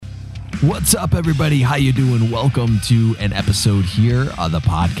What's up, everybody? How you doing? Welcome to an episode here of the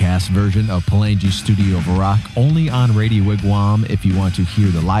podcast version of Palangi Studio of Rock, only on Radio Wigwam. If you want to hear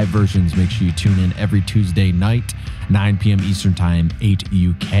the live versions, make sure you tune in every Tuesday night, 9 p.m. Eastern Time, 8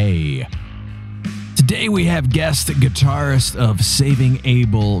 UK. Today we have guest guitarist of Saving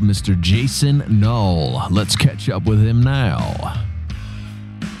Abel, Mr. Jason Null. Let's catch up with him now.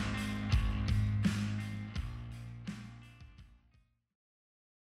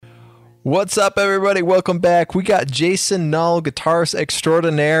 What's up, everybody? Welcome back. We got Jason Null, guitarist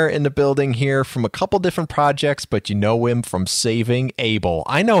extraordinaire, in the building here from a couple different projects, but you know him from Saving Abel.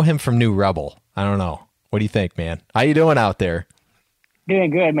 I know him from New Rebel. I don't know. What do you think, man? How you doing out there? Doing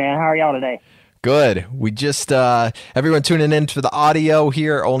good, man. How are y'all today? Good. We just, everyone tuning in to the audio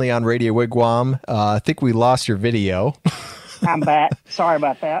here, only on Radio Wigwam. I think we lost your video. I'm back. Sorry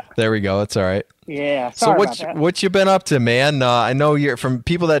about that. There we go. It's all right. Yeah. So what you been up to, man? I know you're from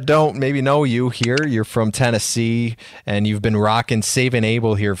people that don't maybe know you here. You're from Tennessee, and you've been rocking Saving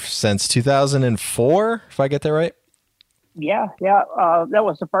Abel here since 2004, if I get that right. Yeah. That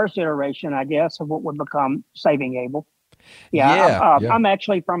was the first iteration, I guess, of what would become Saving Abel. Yeah. I'm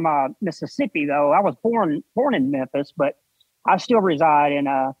actually from Mississippi, though. I was born in Memphis, but I still reside in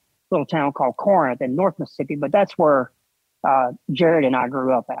a little town called Corinth in North Mississippi. But that's where Jared and I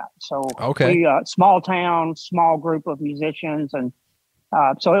grew up at. So we small town, small group of musicians. And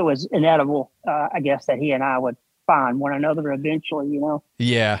so it was inevitable, I guess, that he and I would find one another eventually, you know?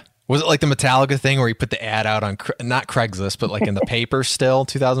 Yeah. Was it like the Metallica thing where you put the ad out on, not Craigslist, but like in the paper still,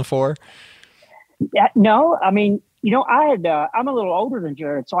 2004? Yeah, no, I mean, you know, I'm a little older than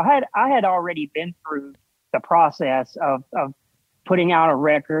Jared. So I had already been through the process of putting out a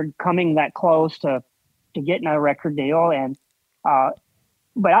record, coming that close to getting a record deal. And,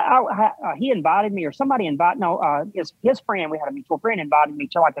 but he invited me, or somebody invited, his friend, we had a mutual friend, invited me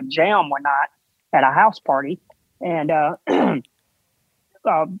to like a jam one night at a house party. And,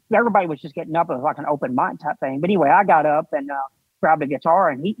 everybody was just getting up. It was like an open mic type thing. But anyway, I got up and, grabbed a guitar,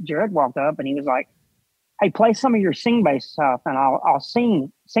 and Jared walked up and he was like, "Hey, play some of your sing bass stuff, and I'll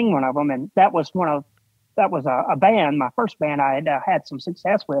sing one of them." And that was a band, my first band I had some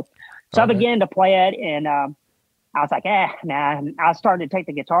success with. So I began to play it, and I was like, nah. And I started to take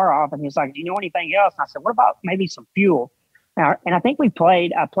the guitar off, and he's like, "Do you know anything else?" And I said, "What about maybe some Fuel?" And I think I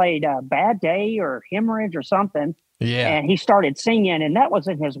played Bad Day or Hemorrhage or something. Yeah. And he started singing, and that was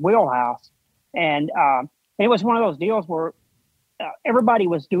in his wheelhouse. And it was one of those deals where everybody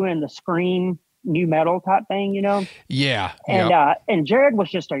was doing the scream new metal type thing, you know? Yeah. And Jared was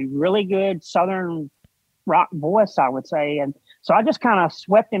just a really good Southern rock voice, I would say. And so I just kind of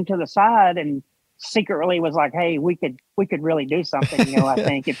swept him to the side and secretly was like, "Hey, we could really do something, you know, I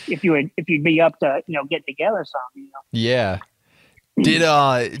think if you'd be up to, you know, get together something, you know?" Yeah.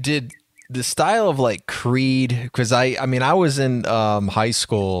 Did the style of like Creed, because I mean I was in high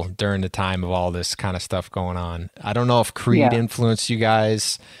school during the time of all this kind of stuff going on. I don't know if Creed influenced you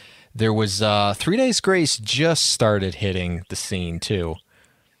guys. There was 3 Days Grace just started hitting the scene too.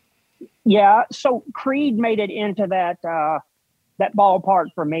 Yeah, so Creed made it into that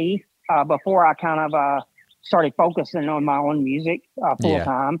ballpark for me before I kind of started focusing on my own music full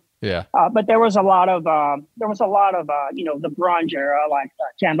time. Yeah. But there was a lot of you know, the grunge era, like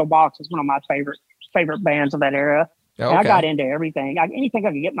Candlebox is one of my favorite bands of that era. Okay. And I got into everything, anything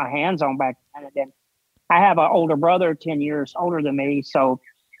I could get my hands on back then. And then I have an older brother, 10 years older than me, so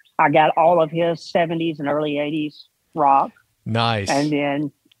I got all of his 70s and early 80s rock. Nice. And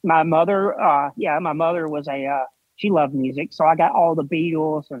then my mother was she loved music, so I got all the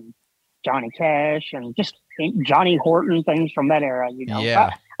Beatles and Johnny Cash and just Johnny Horton, things from that era, you know.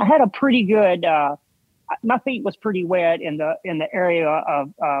 Yeah. I had a pretty good my feet was pretty wet in the area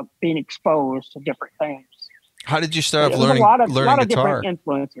of being exposed to different things. How did you start learning a lot of guitar? Different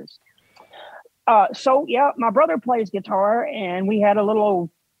influences. So yeah, my brother plays guitar, and we had a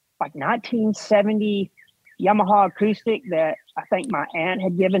little like 1970 Yamaha acoustic that I think my aunt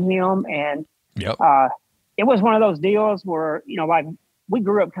had given him, and it was one of those deals where, you know, like we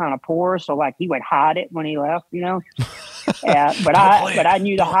grew up kind of poor, so like he would hide it when he left, you know. But I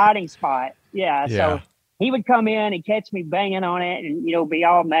knew the hiding spot. Yeah, so he would come in and catch me banging on it, and, you know, be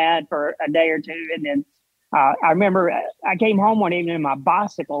all mad for a day or two, and then I remember I came home one evening and my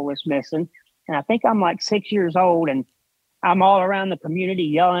bicycle was missing, and I think I'm like 6 years old, and I'm all around the community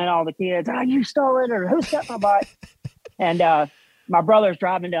yelling at all the kids, "Oh, you stole it," or "Who's got my bike?" And my brother's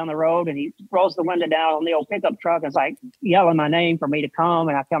driving down the road, and he rolls the window down on the old pickup truck and is like yelling my name for me to come.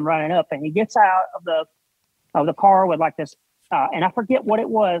 And I come running up, and he gets out of the car with like this, and I forget what it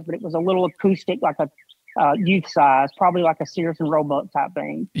was, but it was a little acoustic, like a youth size, probably like a Sears and Roebuck type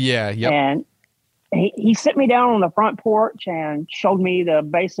thing. Yeah. Yep. And he sit me down on the front porch and showed me the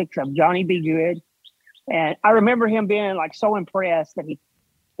basics of Johnny B. Good. And I remember him being like so impressed that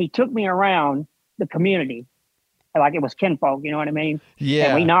he took me around the community like it was kinfolk, you know what I mean? Yeah.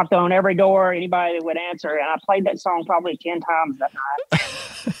 And we knocked on every door, anybody that would answer. And I played that song probably 10 times that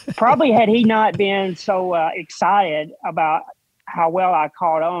night. Probably had he not been so excited about how well I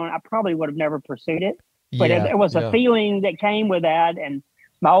caught on, I probably would have never pursued it. But it was a feeling that came with that, and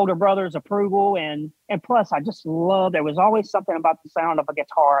my older brother's approval. And plus, I just loved, there was always something about the sound of a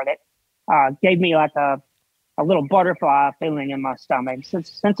guitar that gave me like a little butterfly feeling in my stomach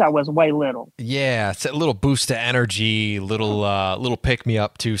since I was way little. Yeah, it's a little boost of energy, little pick me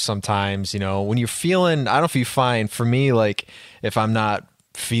up too sometimes, you know, when you're feeling, I don't know if you find, for me, like if I'm not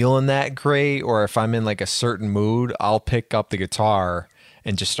feeling that great or if I'm in like a certain mood, I'll pick up the guitar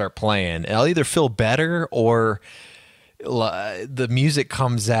and just start playing. And I'll either feel better or the music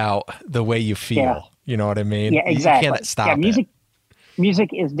comes out the way you feel. Yeah. You know what I mean? Yeah, exactly. You can't stop it. Music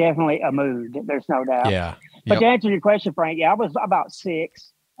is definitely a mood. There's no doubt. Yeah. But to answer your question, Frank, I was about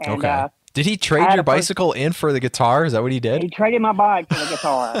 6. And, okay. Did he trade your bicycle in for the guitar? Is that what he did? He traded my bike for the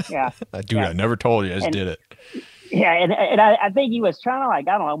guitar. Yeah. Dude, I never told you. I just did it. Yeah, and I think he was trying to, like,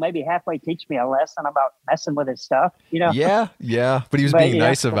 I don't know, maybe halfway teach me a lesson about messing with his stuff, you know? Yeah. But he was being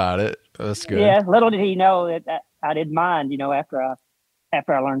nice about it. That's good. Yeah, little did he know that I didn't mind, you know, after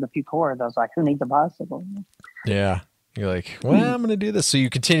I learned a few chords. I was like, who needs a bicycle? Yeah. You're like, well, I'm going to do this. So you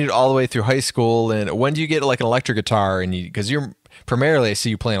continued all the way through high school. And when do you get like an electric guitar? And because you're primarily, I see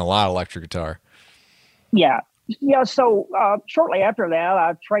you playing a lot of electric guitar. Yeah. So shortly after that,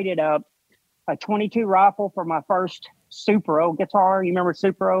 I traded a 22 rifle for my first Supro guitar. You remember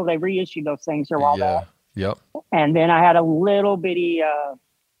Supro? They reissued those things here a while back. Yep. And then I had a little bitty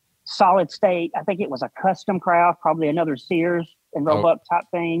solid state. I think it was a custom craft, probably another Sears and Roebuck type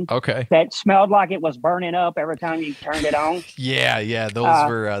thing. Okay. That smelled like it was burning up every time you turned it on. Yeah. Those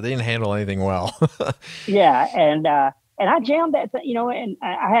were, they didn't handle anything well. Yeah. And I jammed that, you know, and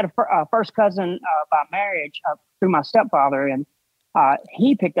I had a first cousin by marriage through my stepfather, and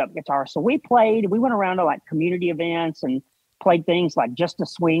he picked up guitar. So we went around to like community events and played things like Just a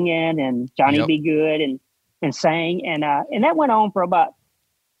Swingin' and Johnny B. Good and sang. And that went on for about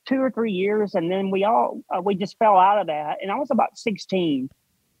 2 or 3 years. And then we just fell out of that. And I was about 16.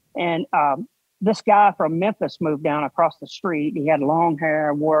 And this guy from Memphis moved down across the street. He had long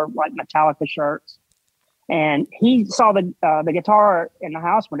hair, wore like Metallica shirts. And he saw the guitar in the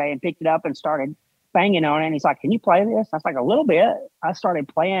house one day and picked it up and started banging on it. And he's like, can you play this? I was like, a little bit. I started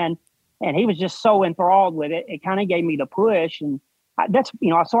playing, and he was just so enthralled with it. It kind of gave me the push. And so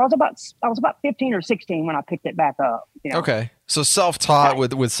I was about 15 or 16 when I picked it back up. You know? Okay. So self-taught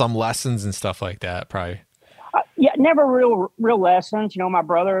with some lessons and stuff like that, probably. Yeah, never real lessons. You know, my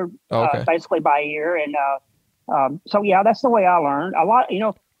brother basically by ear. And so, yeah, that's the way I learned. A lot, you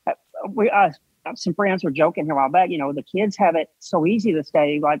know, some friends were joking here a while back, you know, the kids have it so easy this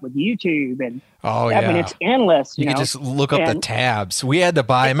day, like with YouTube and I mean, it's endless. You can just look up the tabs. We had to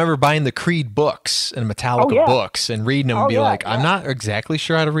I remember buying the Creed books and Metallica books and reading them and be like, I'm not exactly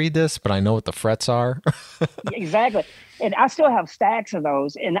sure how to read this, but I know what the frets are. Exactly. And I still have stacks of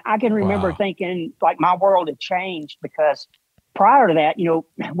those. And I can remember thinking like my world had changed because prior to that, you know,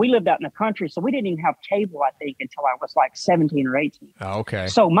 we lived out in the country, so we didn't even have cable, I think, until I was like 17 or 18. Oh, okay.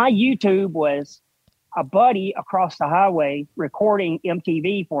 So my YouTube was a buddy across the highway recording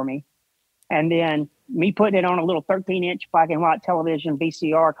MTV for me, and then me putting it on a little 13-inch black and white television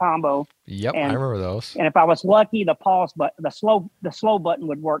VCR combo. Yep, I remember those. And if I was lucky, the pause button, the slow button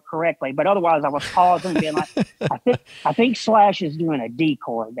would work correctly. But otherwise, I was pausing, being like, I think Slash is doing a D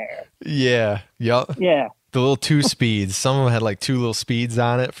chord there. Yeah. Yep. Yeah. The little 2 speeds. Some of them had like 2 little speeds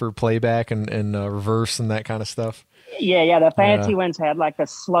on it for playback and reverse and that kind of stuff. Yeah. The fancy ones had like the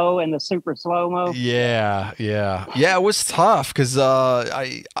slow and the super slow-mo. Yeah. It was tough because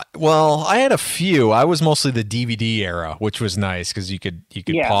I had a few. I was mostly the DVD era, which was nice because you could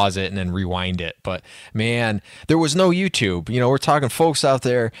pause it and then rewind it. But man, there was no YouTube. You know, we're talking folks out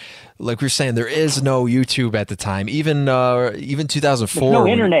there, like we were saying, there is no YouTube at the time. Even 2004. There's no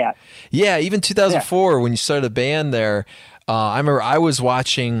internet. Even 2004 when you started a band there. I remember I was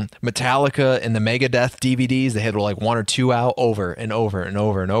watching Metallica and the Megadeth DVDs. They had like 1 or 2 out over and over and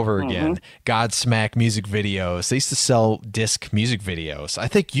over and over again. Godsmack music videos. They used to sell disc music videos. I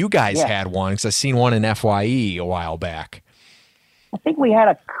think you guys had one because I seen one in FYE a while back. I think we had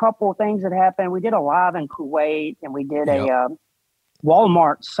a couple things that happened. We did a live in Kuwait, and we did a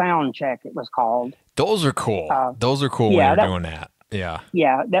Walmart sound check, it was called. Those are cool. Those are cool when you're doing that. Yeah.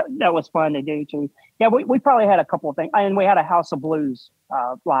 Yeah, that was fun to do too. Yeah, we probably had a couple of things, and we had a House of Blues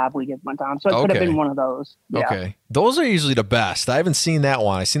live we did one time, so it could have been one of those. Yeah. Okay, those are usually the best. I haven't seen that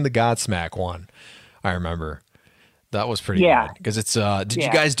one. I seen the Godsmack one. I remember that was pretty good because it's. Did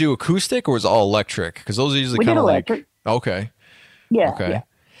you guys do acoustic or was it all electric? Because those are usually kind of like okay. Yeah. Okay. Yeah.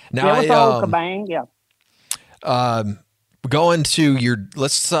 Now it was all kabang. Yeah. Going to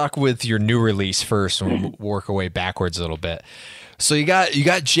let's talk with your new release first, and we'll work our way backwards a little bit. So you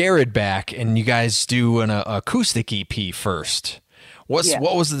got Jared back, and you guys do an acoustic EP first. What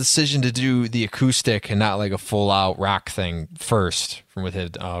was the decision to do the acoustic and not like a full out rock thing first from with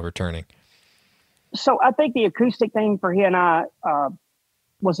it returning? So I think the acoustic thing for he and I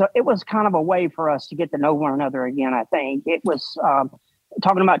was kind of a way for us to get to know one another again. I think it was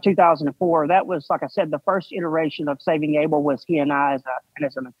talking about 2004. That was, like I said, the first iteration of Saving Abel was he and I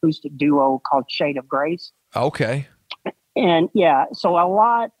as an acoustic duo called Shade of Grace. Okay. And so a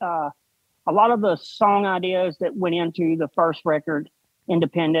lot of the song ideas that went into the first record,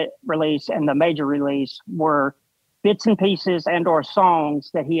 independent release, and the major release were bits and pieces and or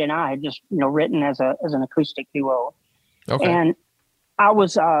songs that he and I had just written as an acoustic duo. Okay. And I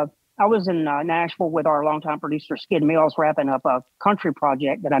was in Nashville with our longtime producer Skid Mills, wrapping up a country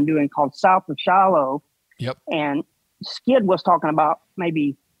project that I'm doing called South of Shiloh. Yep. And Skid was talking about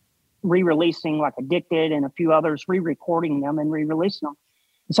maybe re-releasing like Addicted and a few others, re-recording them and re-releasing them.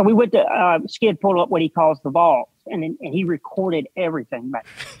 And so we went to Skid pulled up what he calls the vault, and he recorded everything back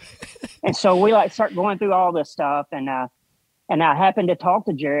there. And so we start going through all this stuff, and I happened to talk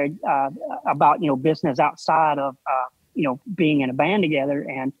to Jared about business outside of being in a band together,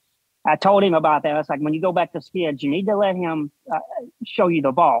 and I told him about that. I was like, when you go back to Skid, you need to let him show you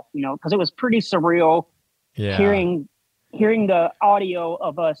the vault, because it was pretty surreal hearing the audio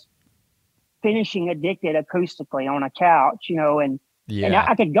of us finishing Addicted acoustically on a couch, and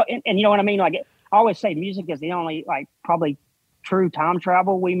I could go, and you know what I mean? Like, I always say music is the only, probably true time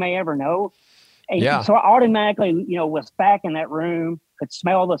travel we may ever know. And so I automatically, was back in that room, could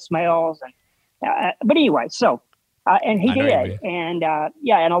smell the smells. And, but anyway, so, and he did. And,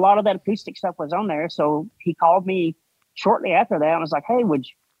 and a lot of that acoustic stuff was on there. So he called me shortly after that and was like, hey,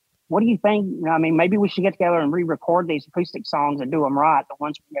 what do you think? I mean, maybe we should get together and re-record these acoustic songs and do them right, the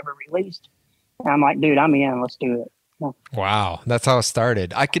ones we never released. And I'm like, dude, I'm in. Let's do it. Wow, that's how it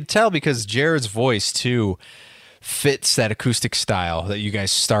started. I could tell because Jared's voice too fits that acoustic style that you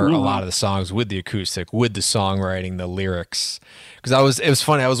guys start a lot of the songs with the acoustic, with the songwriting, the lyrics. Because it was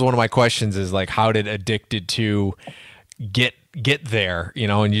funny. That was one of my questions is like, how did Addicted to get there?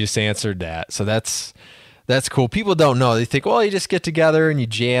 And you just answered that. So that's cool. People don't know. They think, well, you just get together and you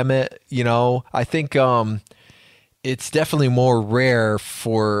jam it. I think it's definitely more rare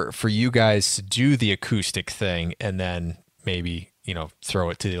for you guys to do the acoustic thing and then maybe,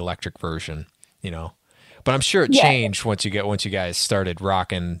 throw it to the electric version, But I'm sure it changed once you guys started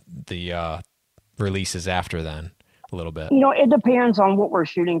rocking the releases after then a little bit. It depends on what we're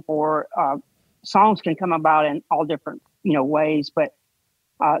shooting for. Songs can come about in all different, ways, but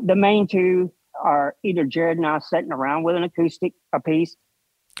the main two are either Jared and I sitting around with an acoustic piece.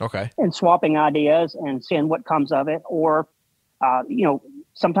 Okay. And swapping ideas and seeing what comes of it. Or,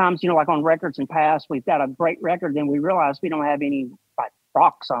 sometimes, like on records in past, we've got a great record, then we realize we don't have any like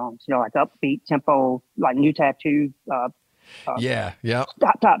rock songs, like upbeat tempo, like New Tattoo. Top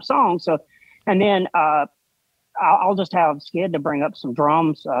songs. So, and then I'll just have Skid to bring up some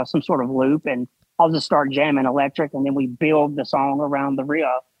drums, some sort of loop, and I'll just start jamming electric, and then we build the song around the riff.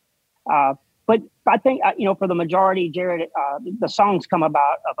 But I think, for the majority, Jared, the songs come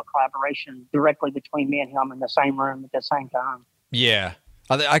about of a collaboration directly between me and him in the same room at the same time. Yeah,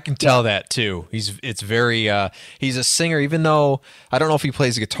 I can tell that too. He's a singer, even though I don't know if he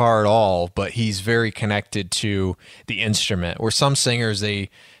plays guitar at all, but he's very connected to the instrument. Where some singers, they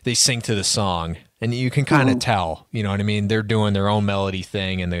sing to the song, and you can kind of tell, you know what I mean? They're doing their own melody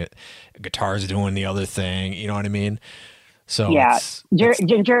thing, and the guitar's doing the other thing, you know what I mean? So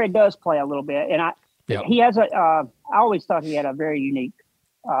Jared does play a little bit, and he has I always thought he had a very unique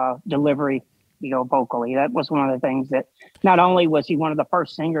delivery, vocally. That was one of the things that not only was he one of the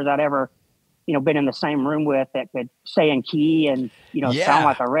first singers I'd ever, been in the same room with that could stay in key and sound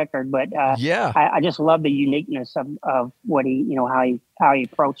like a record, but I just love the uniqueness of what he, how he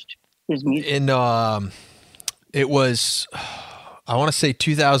approached his music. And it was, I want to say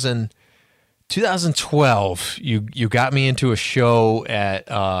 2012, you got me into a show at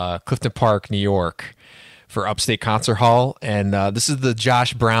Clifton Park, New York for Upstate Concert Hall. And this is the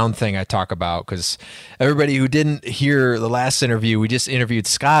Josh Brown thing I talk about, because everybody who didn't hear the last interview, we just interviewed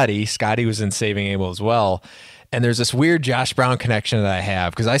Scotty. Scotty was in Saving Abel as well. And there's this weird Josh Brown connection that I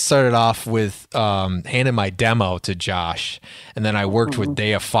have because I started off with handing my demo to Josh, and then I worked with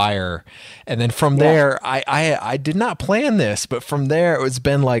Day of Fire, and then from there I did not plan this, but from there it's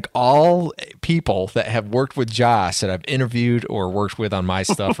been like all people that have worked with Josh that I've interviewed or worked with on my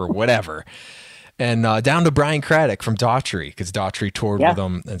stuff or whatever. And down to Brian Craddock from Daughtry, because Daughtry toured with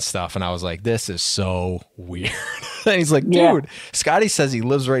him and stuff. And I was like, this is so weird. And he's like, dude, Scotty says he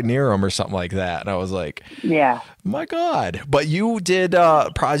lives right near him or something like that. And I was like, my God. But you did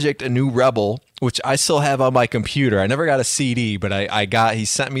Project A New Rebel, which I still have on my computer. I never got a CD, but he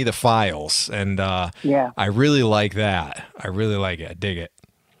sent me the files. And I really like that. I really like it. I dig it.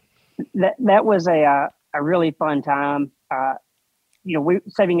 That was a really fun time.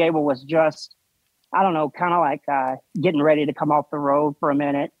 Saving Abel was just, I don't know, kind of like getting ready to come off the road for a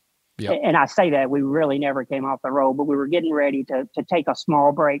minute. Yep. And I say that we really never came off the road, but we were getting ready to take a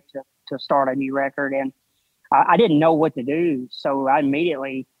small break to start a new record. And I didn't know what to do. So I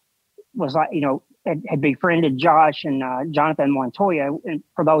immediately was like, had befriended Josh and Jonathan Montoya. And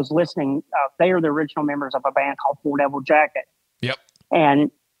for those listening, they are the original members of a band called Full Devil Jacket. Yep.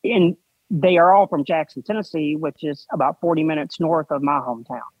 And they are all from Jackson, Tennessee, which is about 40 minutes north of my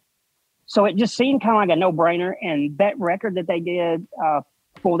hometown. So it just seemed kind of like a no-brainer. And that record that they did,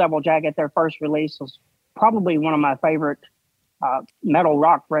 Full Devil Jacket, their first release, was probably one of my favorite metal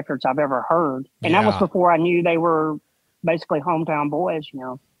rock records I've ever heard. And that was before I knew they were basically hometown boys,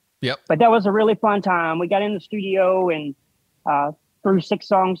 Yep. But that was a really fun time. We got in the studio and threw 6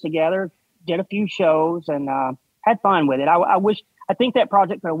 songs together, did a few shows, and had fun with it. I think that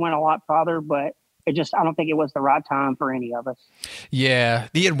project could have went a lot farther, but I don't think it was the right time for any of us. Yeah.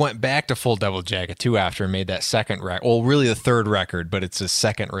 He had went back to Full Devil Jacket too after and made that second record. Well, really the third record, but it's a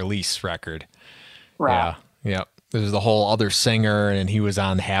second release record. Right. Yeah. Yep. There's the whole other singer and he was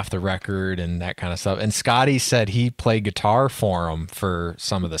on half the record and that kind of stuff. And Scotty said he played guitar for him for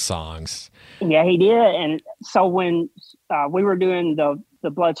some of the songs. Yeah, he did. And so when we were doing the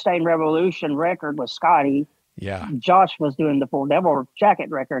Bloodstained Revolution record with Scotty, Josh was doing the Full Devil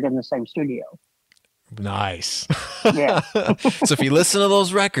Jacket record in the same studio. Nice. Yeah. So if you listen to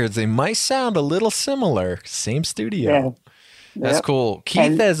those records, they might sound a little similar. Same studio. Yeah. That's cool.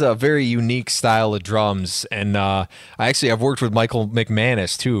 Keith has a very unique style of drums, and I've worked with Michael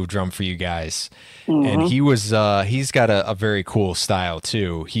McManus too, who drummed for you guys, and he's got a very cool style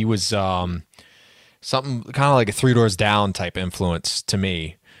too. He was something kind of like a Three Doors Down type influence to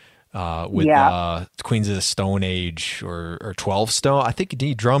me. With Queens of the Stone Age or 12 Stone. I think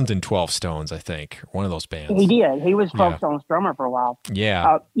he drummed in 12 Stones, I think. One of those bands. He did. He was 12 Stones drummer for a while.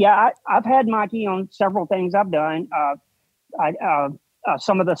 Yeah. I've had Mikey on several things I've done.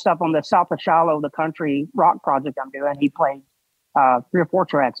 Some of the stuff on the South of Shiloh, the country rock project I'm doing, he played 3 or 4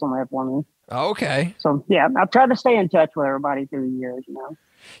 tracks on that for me. Okay. So, I've tried to stay in touch with everybody through the years,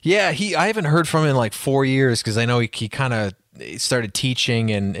 Yeah, I haven't heard from him in like 4 years because I know he kind of started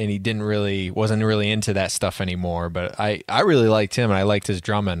teaching and he wasn't really into that stuff anymore. But I really liked him and I liked his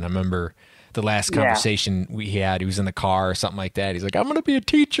drumming. I remember the last conversation we had, he was in the car or something like that. He's like, I'm going to be a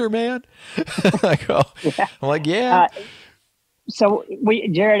teacher, man. I'm like, yeah. So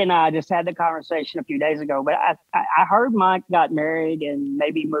Jared and I just had the conversation a few days ago, but I heard Mike got married and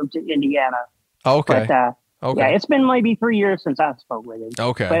maybe moved to Indiana. Okay. But, okay. Yeah, it's been maybe 3 years since I spoke with him.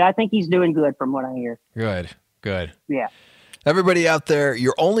 Okay. But I think he's doing good from what I hear. Good. Yeah. Everybody out there,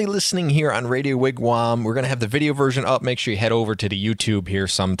 you're only listening here on Radio Wigwam. We're going to have the video version up. Make sure you head over to the YouTube here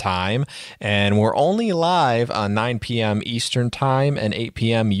sometime. And we're only live on 9 p.m. Eastern Time and 8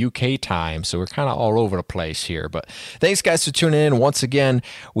 p.m. UK time. So we're kind of all over the place here. But thanks, guys, for tuning in. Once again,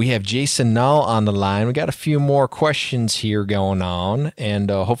 we have Jason Null on the line. We got a few more questions here going on.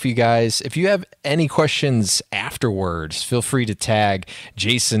 And hopefully, you guys, if you have any questions afterwards, feel free to tag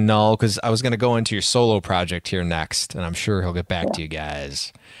Jason Null because I was going to go into your solo project here next. And I'm sure he'll get back to you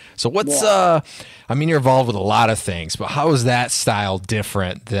guys. So what's I mean, you're involved with a lot of things, but how is that style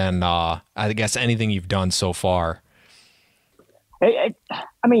different than I guess anything you've done so far? I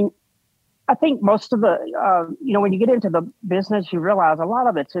mean, I think most of the when you get into the business, you realize a lot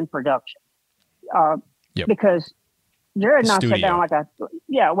of it's in production. Because Jared and I sat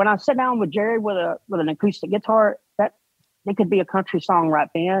down when I sit down with Jared with an acoustic guitar, that it could be a country song right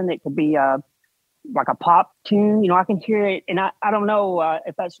then. It could be like a pop tune, I can hear it. And I don't know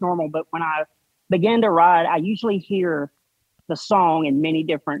if that's normal, but when I begin to write, I usually hear the song in many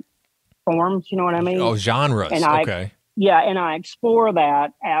different forms. You know what I mean? Oh, genres. And I explore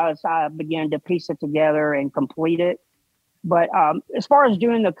that as I begin to piece it together and complete it. But as far as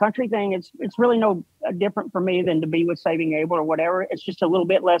doing the country thing, it's really no different for me than to be with Saving Abel or whatever. It's just a little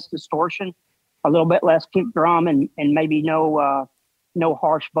bit less distortion. a little bit less kick drum and maybe no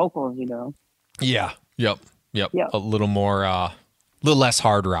harsh vocals, you know. Yeah. Yep. Yep. A little more, a little less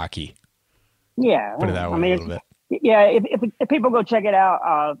hard rocky. Yeah. Put it that way, I mean, a little bit. Yeah. If people go check it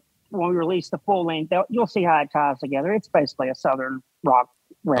out, when we release the full length, you'll see how it ties together. It's basically a Southern rock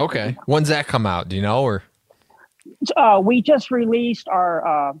record. Okay. When's that come out? Do you know? Or we just released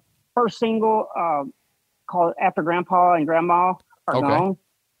our first single called "After Grandpa and Grandma Are Gone,"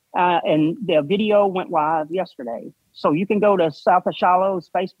 and the video went live yesterday. So you can go to South of Shiloh's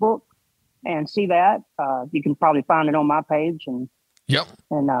Facebook and see that. You can probably find it on my page. And yep.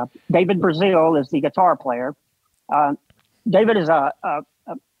 And David Brazil is the guitar player. David is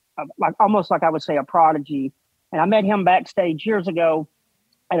like almost like I would say a prodigy. And I met him backstage years ago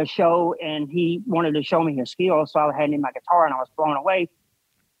at a show, and he wanted to show me his skills. So I handed him my guitar, and I was blown away.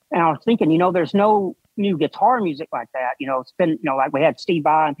 And I was thinking, you know, there's no new guitar music like that. You know, it's been, you know, like we had Steve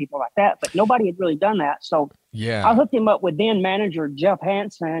Vai and people like that, but nobody had really done that. So yeah, I hooked him up with then manager Jeff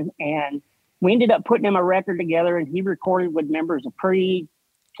Hansen, and we ended up putting him a record together, and he recorded with members of Creed,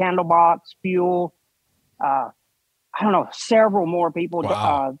 Candlebox, Fuel, I don't know, several more people.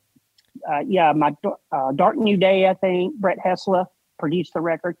 Wow. My Dark New Day, I think, Brett Hessler produced the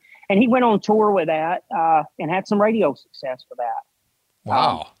record, and he went on tour with that and had some radio success with that.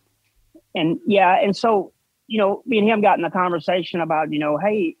 Wow. And so, you know, me and him got in a conversation about, you know,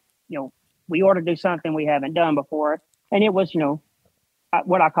 hey, you know, we ought to do something we haven't done before. And it was, you know,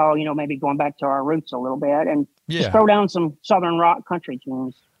 what I call, you know, maybe going back to our roots a little bit and just throw down some Southern rock country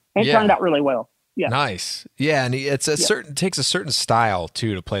tunes. And it turned out really well. Yeah. Nice. Yeah. And it's takes a certain style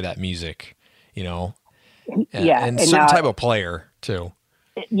too to play that music, you know, and certain type of player too.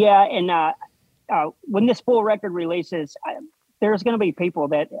 Yeah. And when this full record releases, there's going to be people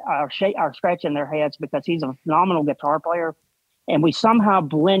that are scratching their heads because he's a phenomenal guitar player. And we somehow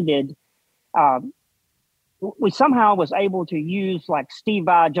blended, we somehow was able to use like Steve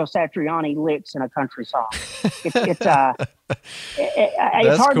Vai, Joe Satriani licks in a country song. It's hard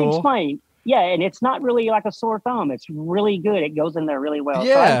to explain. Yeah, and it's not really like a sore thumb. It's really good. It goes in there really well.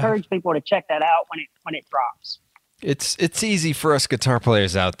 Yeah. So I encourage people to check that out when it drops. It's easy for us guitar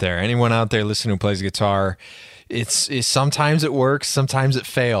players out there. Anyone out there listening who plays guitar, it's sometimes it works, sometimes it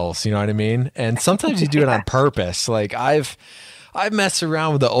fails. You know what I mean? And sometimes you do it on purpose. Like I've messed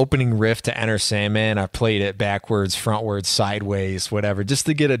around with the opening riff to Enter Sandman. I played it backwards, frontwards, sideways, whatever, just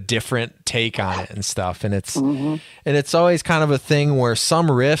to get a different take on it and stuff. And it's always kind of a thing where some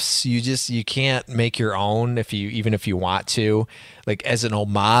riffs you can't make your own even if you want to, like as an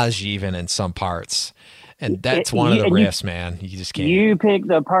homage even in some parts. And that's one of the riffs, man. You just can't. You picked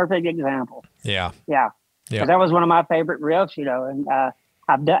the perfect example. Yeah. Yeah. Yeah. That was one of my favorite riffs, you know, and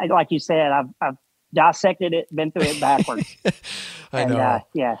I've done, like you said, I've dissected it, been through it backwards. I know.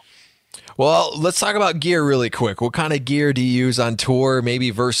 Yeah. Well, let's talk about gear really quick. What kind of gear do you use on tour, maybe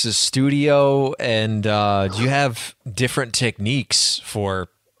versus studio? And do you have different techniques for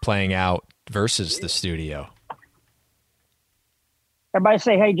playing out versus the studio? Everybody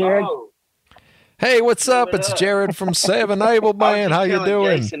say, hey, Jared. Oh. Hey, what's up? It's Jared from Saving Abel, man. How you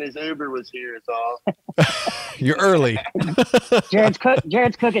doing? Jason, his Uber was here, is all. You're early. Jared's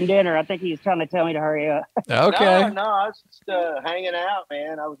cooking dinner. I think he's trying to tell me to hurry up. Okay. No, I was just hanging out,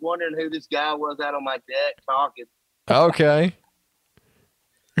 man. I was wondering who this guy was out on my deck talking. Okay.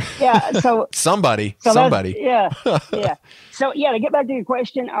 Yeah. So somebody. Yeah. So to get back to your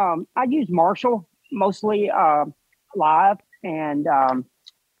question, I use Marshall mostly live, and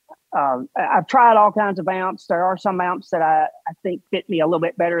I've tried all kinds of amps. There are some amps that I think fit me a little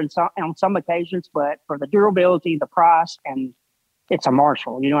bit better on some occasions, but for the durability, the price, and it's a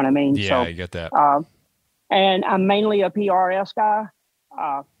Marshall, you know what I mean? Yeah, so, I get that. And I'm mainly a PRS guy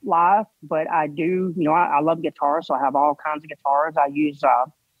live, but I do, you know, I love guitars, so I have all kinds of guitars. I use,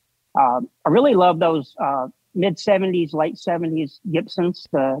 I really love those mid 70s, late 70s Gibsons,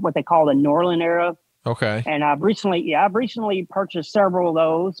 what they call the Norland era. Okay. And I've recently purchased several of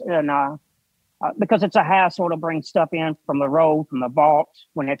those, and because it's a hassle to bring stuff in from the road, from the vault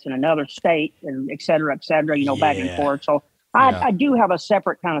when it's in another state, and et cetera, you know, back and forth. So I do have a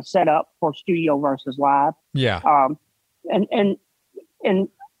separate kind of setup for studio versus live. Yeah. And in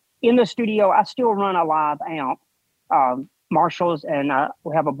the studio, I still run a live amp, Marshalls, and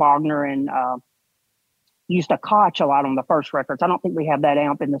we have a Bogner, and used a Koch a lot on the first records. I don't think we have that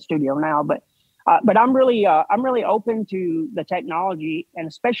amp in the studio now, but I'm really open to the technology, and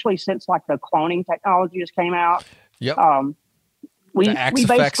especially since like the cloning technology just came out. Yep. We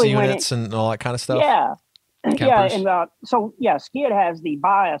effects units and all that kind of stuff. Yeah. Kempers. Yeah. And Skid has the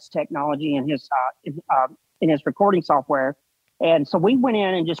bias technology in his recording software. And so we went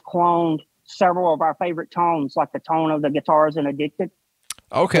in and just cloned several of our favorite tones, like the tone of the guitars in Addicted.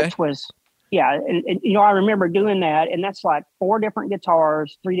 Okay. Which was, yeah. And, you know, I remember doing that, and that's like 4 different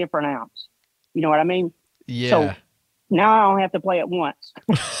guitars, 3 different amps. You know what I mean? Yeah. So now I don't have to play it once,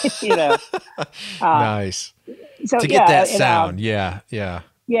 you know? Nice. So to get that sound. Yeah.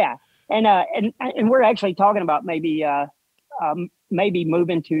 And we're actually talking about maybe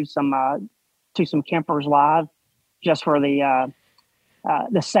moving to some Kempers Live, just for the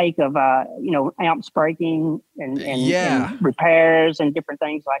sake of you know, amps breaking and repairs and different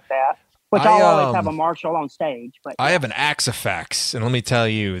things like that. Which I'll always have a Marshall on stage. But I have an Axe Effects, and let me tell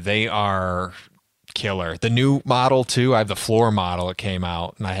you, they are killer. The new model too. I have the floor model. It came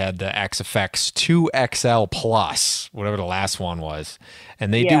out, and I had the Axe Effects 2XL Plus, whatever the last one was,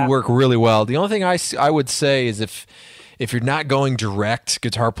 and they do work really well. The only thing I would say is if you're not going direct,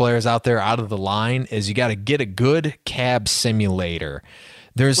 guitar players out there out of the line, is you got to get a good cab simulator.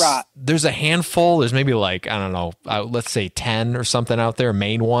 There's a handful. There's maybe like, I don't know, let's say 10 or something out there,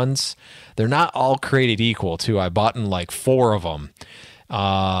 main ones. They're not all created equal too. I bought in like 4 of them.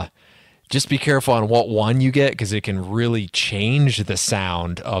 Just be careful on what one you get, because it can really change the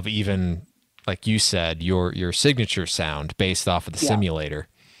sound of, even like you said, your signature sound based off of the simulator.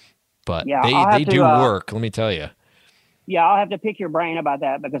 But they do work, let me tell you. Yeah, I'll have to pick your brain about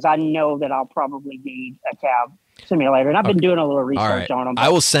that, because I know that I'll probably need a cab simulator, and I've been doing a little research on them. I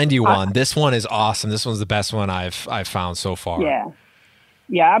will send you one. This one is awesome. This one's the best one I've found so far.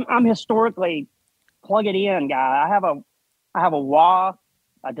 Yeah. I'm historically plug it in guy. I have a wah,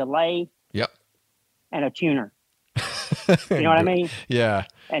 a delay, and a tuner. You know what I mean? Yeah.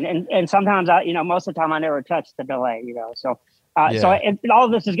 And sometimes most of the time I never touch the delay. You know, so all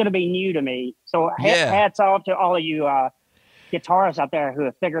of this is going to be new to me. So hats off to all of you guitarists out there who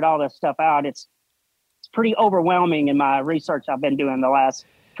have figured all this stuff out. It's pretty overwhelming in my research I've been doing the last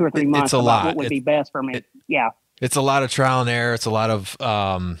 2 or 3 months. It's a lot. What would be best for me. It's a lot of trial and error. It's a lot of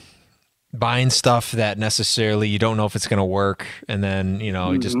buying stuff that necessarily you don't know if it's going to work, and then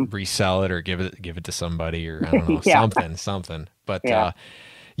you just resell it or give it to somebody, or I don't know, something. But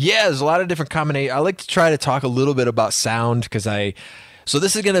there's a lot of different combinations. I like to try to talk a little bit about sound, because so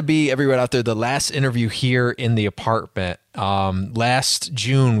this is going to be, everyone out there, the last interview here in the apartment. Last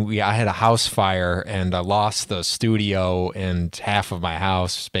June, I had a house fire, and I lost the studio and half of my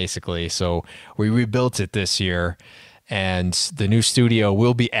house, basically. So we rebuilt it this year, and the new studio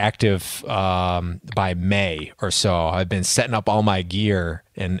will be active by May or so. I've been setting up all my gear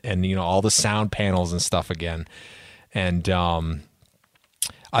and all the sound panels and stuff again. And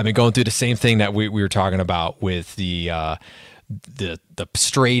I've been going through the same thing that we were talking about with the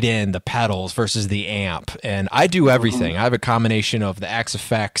straight in, the pedals versus the amp. And I do everything. I have a combination of the Axe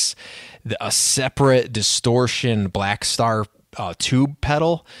Effects, a separate distortion Black Star tube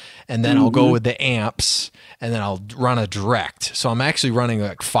pedal, and then I'll go with the amps, and then I'll run a direct. So I'm actually running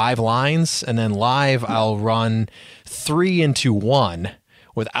like 5 lines, and then live I'll run 3 into 1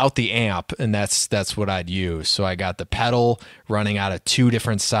 without the amp, and that's what I'd use. So I got the pedal running out of 2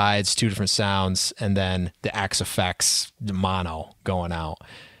 different sides, 2 different sounds, and then the Axe Effects mono going out,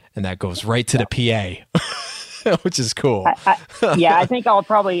 and that goes right to the PA, which is cool. I think I'll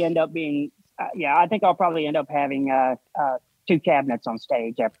probably end up being. I think I'll probably end up having 2 cabinets on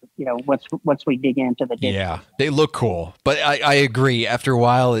stage after, once we dig into the digital. Yeah, they look cool, but I agree. After a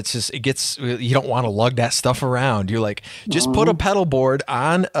while, it gets, you don't want to lug that stuff around. You're like, just put a pedal board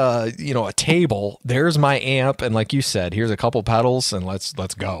on a table. There's my amp, and like you said, here's a couple pedals, and let's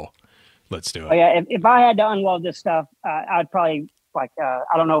go. Let's do it. Oh, yeah, if I had to unload this stuff, I'd probably I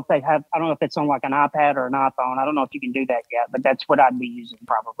don't know if it's on like an iPad or an iPhone. I don't know if you can do that yet, but that's what I'd be using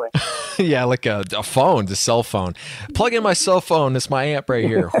probably. Yeah, like a phone, the cell phone. Plug in my cell phone. It's my amp right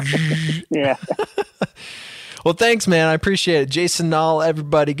here. Yeah. Well, thanks, man. I appreciate it. Jason Null,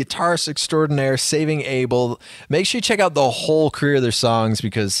 everybody, guitarist extraordinaire, Saving Abel. Make sure you check out the whole career of their songs,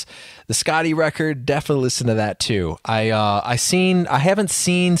 because the Scotty record, definitely listen to that too. I haven't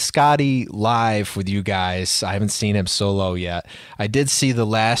seen Scotty live with you guys. I haven't seen him solo yet. I did see one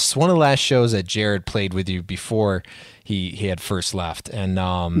of the last shows that Jared played with you before he had first left. And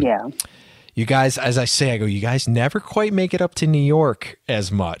you guys, as I say, you guys never quite make it up to New York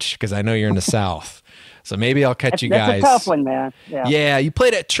as much, because I know you're in the South. So maybe I'll catch you guys. That's a tough one, man. Yeah, you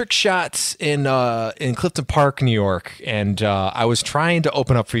played at Trick Shots in Clifton Park, New York, and I was trying to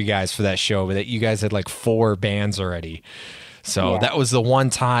open up for you guys for that show, but you guys had like 4 bands already. So that was the one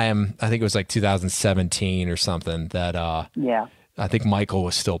time, I think it was like 2017 or something, that I think Michael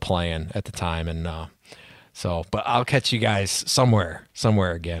was still playing at the time, and but I'll catch you guys somewhere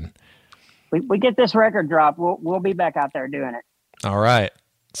again. We get this record drop, we'll be back out there doing it. All right.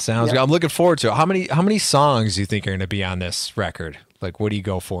 Sounds good. I'm looking forward to it. How many songs do you think are going to be on this record? Like, what do you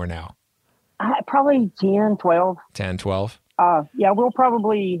go for now? Probably 10, 12. 10, 12? Yeah, we'll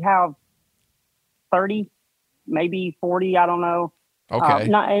probably have 30, maybe 40. I don't know. Okay.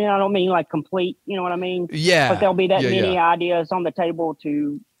 And I don't mean like complete, you know what I mean? Yeah. But there'll be that many ideas on the table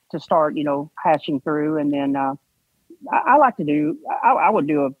to start, hashing through. And then I like to do, I would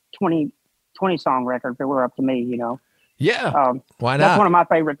do a 20 song record if it were up to me, Yeah. Why not? That's one of my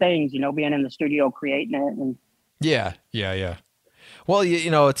favorite things, being in the studio creating it. And yeah. Well,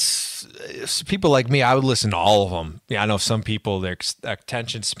 it's people like me. I would listen to all of them. Yeah, I know some people, their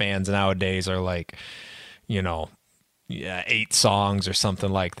attention spans nowadays are like, 8 songs or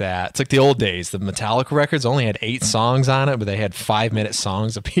something like that. It's like the old days. The Metallica records only had 8 songs on it, but they had 5-minute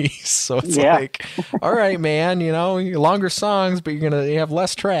songs apiece. So it's like, all right, man, longer songs, but you have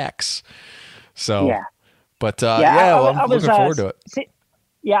less tracks. So, but I'm looking forward to it.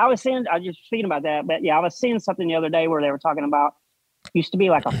 I was just thinking about that, but I was seeing something the other day where they were talking about, used to be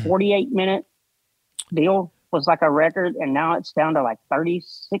like a 48-minute deal was like a record, and now it's down to like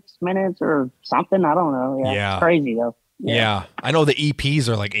 36 minutes or something. I don't know. Yeah. It's crazy though. Yeah. I know the EPs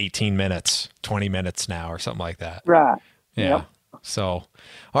are like 18 minutes, 20 minutes now or something like that. Right. Yeah. Yep. So,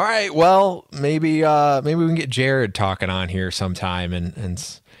 all right. Well, maybe we can get Jared talking on here sometime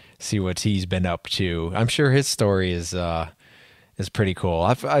and see what he's been up to. I'm sure his story is pretty cool.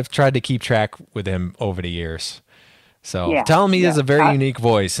 I've tried to keep track with him over the years. So telling me he has a very unique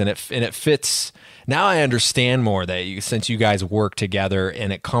voice, and it fits. Now I understand more that since you guys work together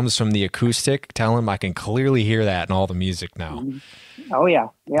and it comes from the acoustic, tell him I can clearly hear that in all the music now. Oh yeah.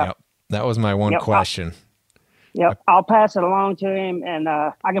 Yep. That was my one question. I'll pass it along to him, and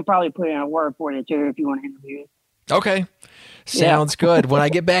I can probably put in a word for you too if you want to interview it. Okay. Sounds good. When I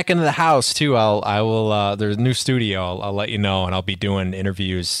get back into the house too, I will there's a new studio. I'll let you know, and I'll be doing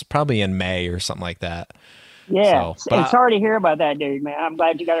interviews probably in May or something like that. Yeah, and sorry to hear about that, dude, man. I'm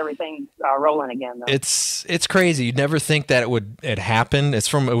glad you got everything rolling again, though. It's crazy. You'd never think that it happened. It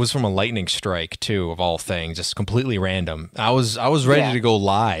was from a lightning strike too, of all things, just completely random. I was ready to go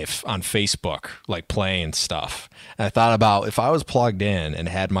live on Facebook, like playing stuff. And I thought about if I was plugged in and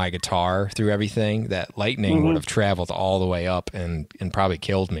had my guitar through everything, that lightning would have traveled all the way up and probably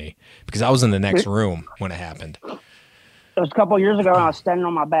killed me, because I was in the next room when it happened. It was a couple of years ago, and I was standing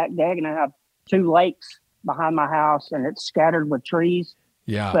on my back deck, and I have 2 lakes behind my house, and it's scattered with trees.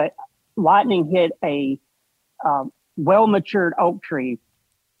 Yeah. But lightning hit a well-matured oak tree,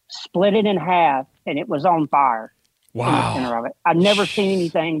 split it in half, and it was on fire. Wow. In the center of it. I've never seen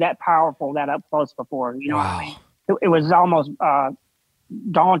anything that powerful, that up close before. You know what I mean? It was almost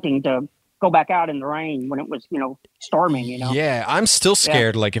daunting to go back out in the rain when it was, storming, Yeah, I'm still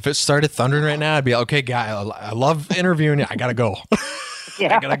scared. Like if it started thundering right now, I'd be like, okay, guy, I love interviewing you. I got to go.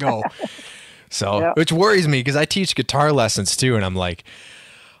 I got to go. So, which worries me because I teach guitar lessons too. And I'm like,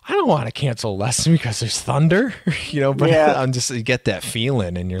 I don't want to cancel a lesson because there's thunder, but I'm just, you get that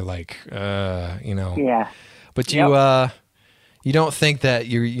feeling and you're like, Yeah. But you don't think that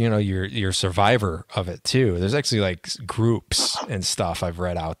you're a survivor of it too. There's actually like groups and stuff I've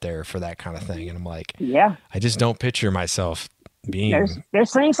read out there for that kind of thing. And I'm like, I just don't picture myself being.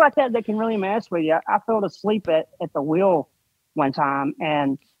 There's things like that can really mess with you. I fell asleep at the wheel one time,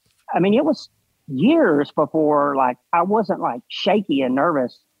 and I mean, it was years before, like, I wasn't like shaky and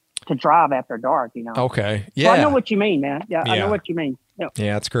nervous to drive after dark, Okay. Yeah. So I know what you mean, man. Yeah. I know what you mean.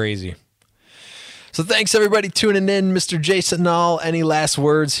 Yeah, it's crazy. So thanks everybody tuning in. Mr. Jason Null, any last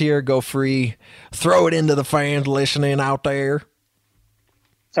words here? Go free. Throw it into the fans listening out there.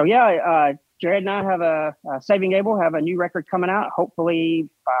 So Jared and I have Saving Abel have a new record coming out, hopefully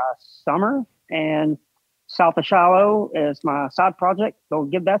by summer, and South of Shiloh is my side project. So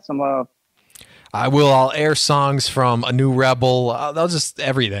give that some love. I will. I'll air songs from A New Rebel. I'll just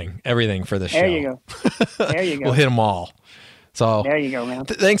everything for the show. There you go. We'll hit them all. So there you go, man.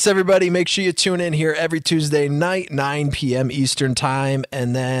 Thanks, everybody. Make sure you tune in here every Tuesday night, 9 p.m. Eastern time,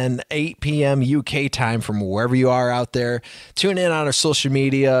 and then 8 p.m. UK time from wherever you are out there. Tune in on our social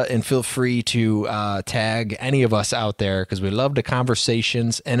media and feel free to tag any of us out there because we love the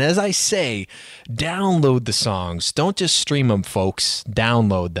conversations. And as I say, download the songs. Don't just stream them, folks.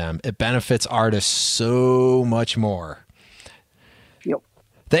 Download them. It benefits artists so much more. Yep.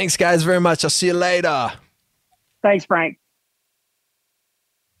 Thanks, guys, very much. I'll see you later. Thanks, Frank.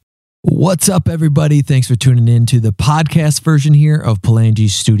 What's up, everybody? Thanks for tuning in to the podcast version here of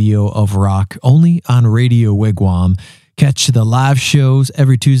Palangi's Studio of Rock, only on Radio Wigwam. Catch the live shows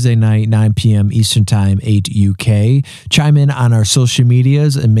every Tuesday night, 9 p.m. Eastern Time, 8 UK. Chime in on our social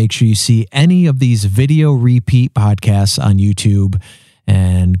medias and make sure you see any of these video repeat podcasts on YouTube.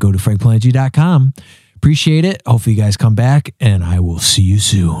 and go to frankpalangi.com. Appreciate it. Hopefully you guys come back, and I will see you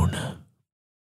soon.